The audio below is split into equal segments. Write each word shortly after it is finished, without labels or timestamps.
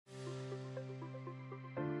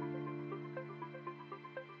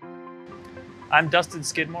I'm Dustin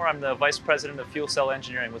Skidmore. I'm the Vice President of Fuel Cell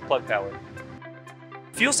Engineering with Plug Power.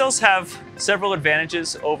 Fuel cells have several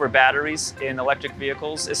advantages over batteries in electric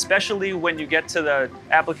vehicles, especially when you get to the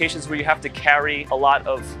applications where you have to carry a lot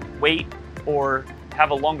of weight or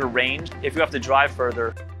have a longer range if you have to drive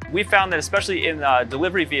further. We found that especially in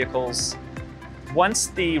delivery vehicles, once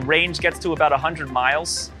the range gets to about 100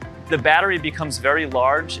 miles, the battery becomes very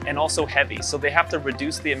large and also heavy, so they have to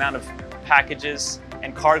reduce the amount of packages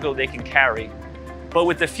and cargo they can carry. But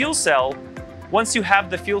with the fuel cell, once you have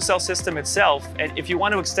the fuel cell system itself, and if you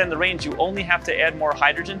want to extend the range, you only have to add more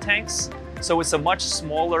hydrogen tanks. So it's a much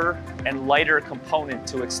smaller and lighter component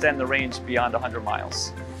to extend the range beyond 100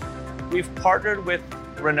 miles. We've partnered with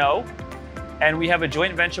Renault, and we have a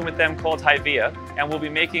joint venture with them called Hyvia, and we'll be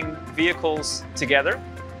making vehicles together.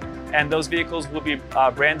 And those vehicles will be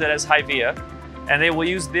branded as Hyvia, and they will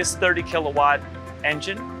use this 30 kilowatt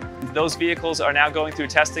engine. Those vehicles are now going through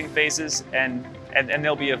testing phases, and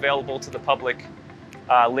they'll be available to the public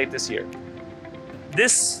late this year.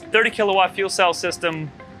 This 30 kilowatt fuel cell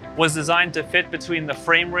system was designed to fit between the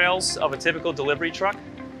frame rails of a typical delivery truck.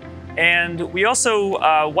 And we also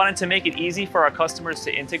wanted to make it easy for our customers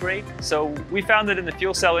to integrate. So we found that in the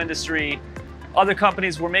fuel cell industry, other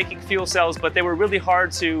companies were making fuel cells, but they were really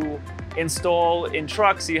hard to install in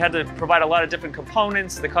trucks. You had to provide a lot of different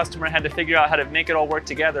components. The customer had to figure out how to make it all work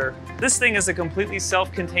together. This thing is a completely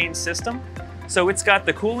self-contained system. So it's got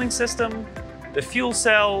the cooling system, the fuel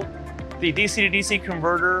cell, the DC to DC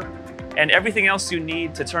converter, and everything else you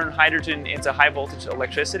need to turn hydrogen into high voltage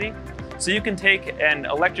electricity. So you can take an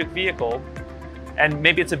electric vehicle, and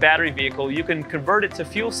maybe it's a battery vehicle, you can convert it to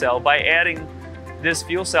fuel cell by adding this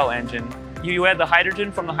fuel cell engine. You add the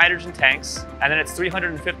hydrogen from the hydrogen tanks, and then it's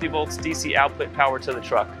 350 volts DC output power to the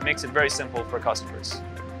truck. It makes it very simple for customers.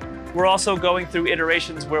 We're also going through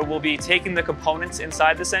iterations where we'll be taking the components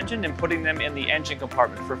inside this engine and putting them in the engine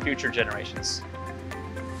compartment for future generations.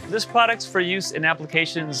 This product's for use in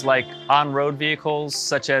applications like on-road vehicles,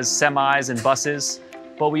 such as semis and buses,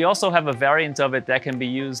 but we also have a variant of it that can be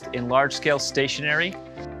used in large-scale stationary.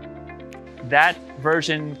 That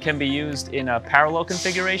version can be used in a parallel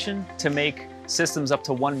configuration to make systems up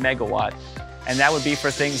to 1 megawatt. And that would be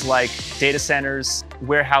for things like data centers,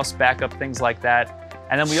 warehouse backup, things like that.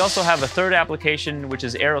 And then we also have a third application, which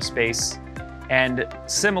is aerospace. And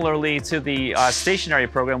similarly to the stationary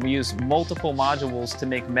program, we use multiple modules to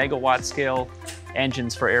make megawatt scale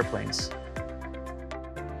engines for airplanes.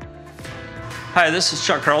 Hi, this is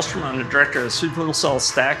Chuck Karlstrom. I'm the Director of Fuel Cell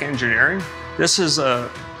Stack Engineering. This is a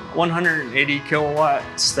 180 kilowatt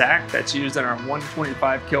stack that's used in our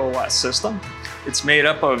 125 kilowatt system. It's made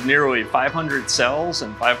up of nearly 500 cells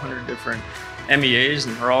and 500 different MEAs,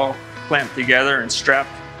 and they're all clamped together and strapped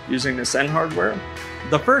using this end hardware.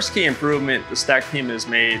 The first key improvement the stack team has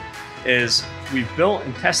made is we've built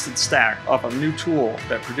and tested stack off a new tool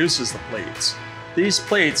that produces the plates. These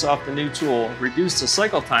plates off the new tool reduce the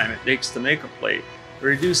cycle time it takes to make a plate,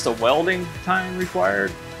 reduce the welding time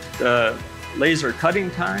required, the laser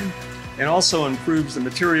cutting time, and also improves the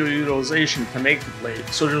material utilization to make the plate,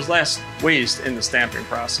 so there's less waste in the stamping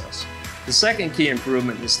process. The second key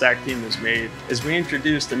improvement the stack team has made is we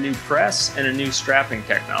introduced a new press and a new strapping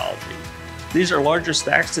technology. These are larger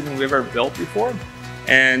stacks than we've ever built before,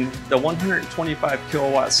 and the 125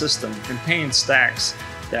 kilowatt system contains stacks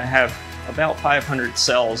that have about 500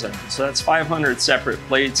 cells in it. So that's 500 separate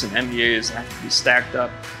plates and MEAs that have to be stacked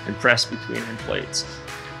up and pressed between end plates.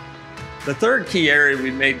 The third key area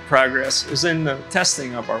we made progress is in the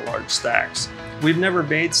testing of our large stacks. We've never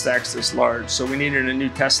made stacks this large, so we needed a new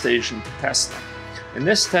test station to test them. And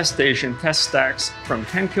this test station tests stacks from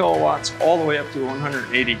 10 kilowatts all the way up to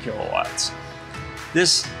 180 kilowatts.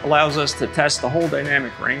 This allows us to test the whole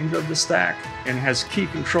dynamic range of the stack and has key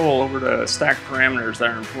control over the stack parameters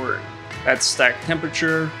that are important. That's stack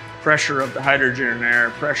temperature, pressure of the hydrogen and air,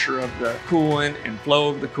 pressure of the coolant and flow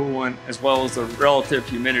of the coolant, as well as the relative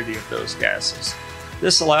humidity of those gases.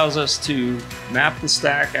 This allows us to map the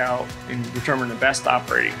stack out and determine the best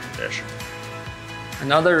operating condition.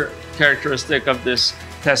 Another characteristic of this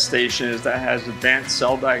test station is that it has advanced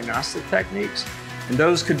cell diagnostic techniques, and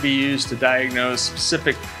those could be used to diagnose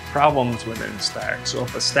specific problems within a stack. So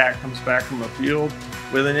if a stack comes back from a field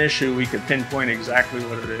with an issue, we could pinpoint exactly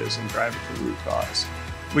what it is and drive it to the root cause.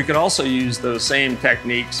 We could also use those same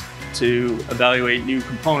techniques to evaluate new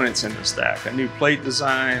components in the stack, a new plate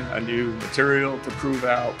design, a new material to prove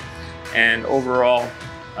out, and overall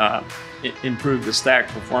improve the stack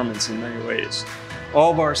performance in many ways.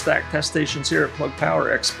 All of our stack test stations here at Plug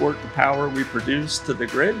Power export the power we produce to the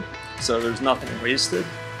grid, so there's nothing wasted.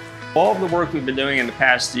 All of the work we've been doing in the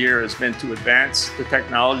past year has been to advance the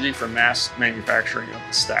technology for mass manufacturing of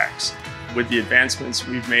the stacks. With the advancements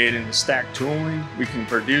we've made in the stack tooling, we can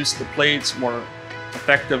produce the plates more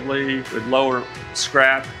effectively with lower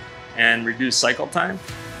scrap and reduce cycle time.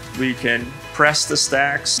 We can press the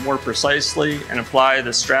stacks more precisely and apply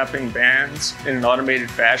the strapping bands in an automated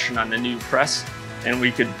fashion on the new press, and we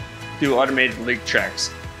could do automated leak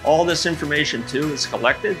checks. All this information too is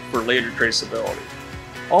collected for later traceability.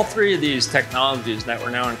 All three of these technologies that we're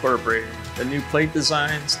now incorporating, the new plate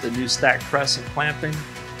designs, the new stack press and clamping,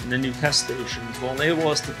 and the new test stations will enable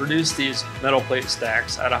us to produce these metal plate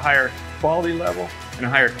stacks at a higher quality level and a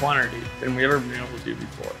higher quantity than we've ever been able to do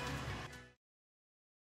before.